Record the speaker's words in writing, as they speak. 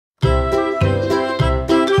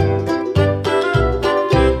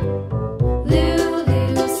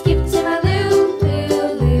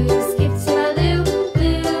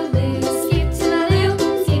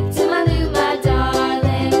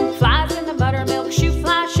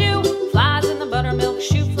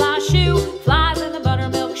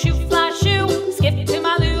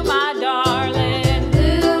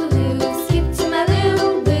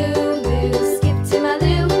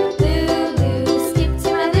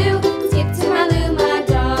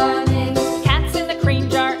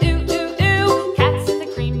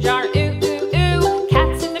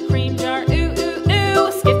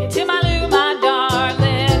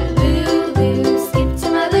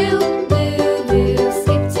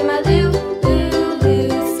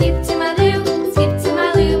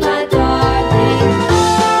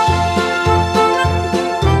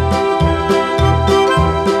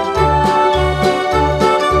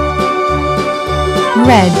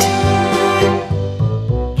Red.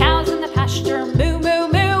 Cows in the pasture, moo moo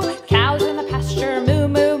moo. Cows in the pasture, moo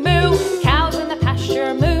moo moo. Cows in the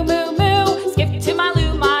pasture, moo moo moo. Skip to my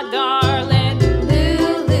loo, my darling.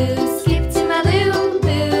 Loo loo, skip to my loo.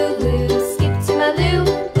 Loo loo, skip to my loo.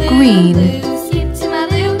 Green. Skip to my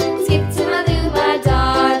loo, skip to my loo, my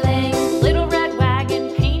darling. Little red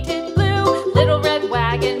wagon painted blue. Little red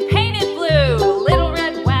wagon painted blue. Little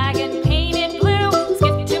red wagon painted blue.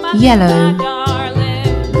 Skip to my loo, Yellow. my darling.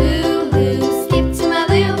 Loo loo, skip to my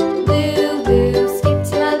loo. Loo loo, skip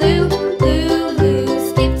to my loo. Loo loo,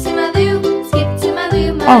 skip to my loo. Skip to my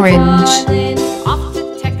loo, my Orange. darling. Off to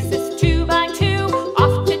Texas 2 by 2.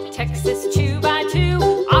 Off to Texas 2 by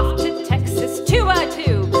 2. Off to Texas 2 by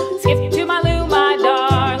 2. Skip to my loo, my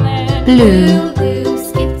darling. Blue. Loo,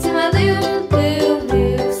 skip to my loo. Loo,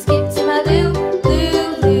 loo, skip to my loo. Loo,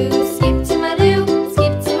 loo, skip to my loo.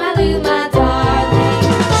 Skip to my loo, my darling.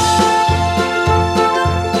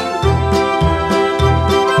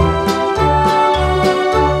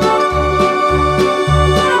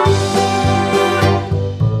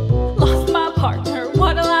 Lost my partner,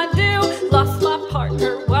 what'll I do? Lost my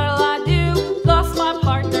partner, what'll I do? Lost my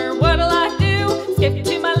partner, what'll I do? Skip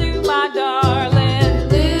to my loo, my darling.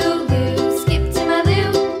 Loo, loo, skip to my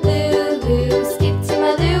loo. Loo, loo, skip to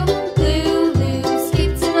my loo. Loo, loo,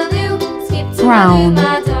 skip to my loo. Skip to Brown. my loo,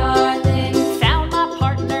 my darling. Found my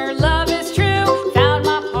partner, love is true. Found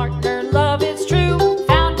my partner, love is true.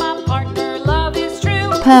 Found my partner, love is true.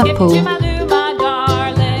 Purple. Skip to my loo,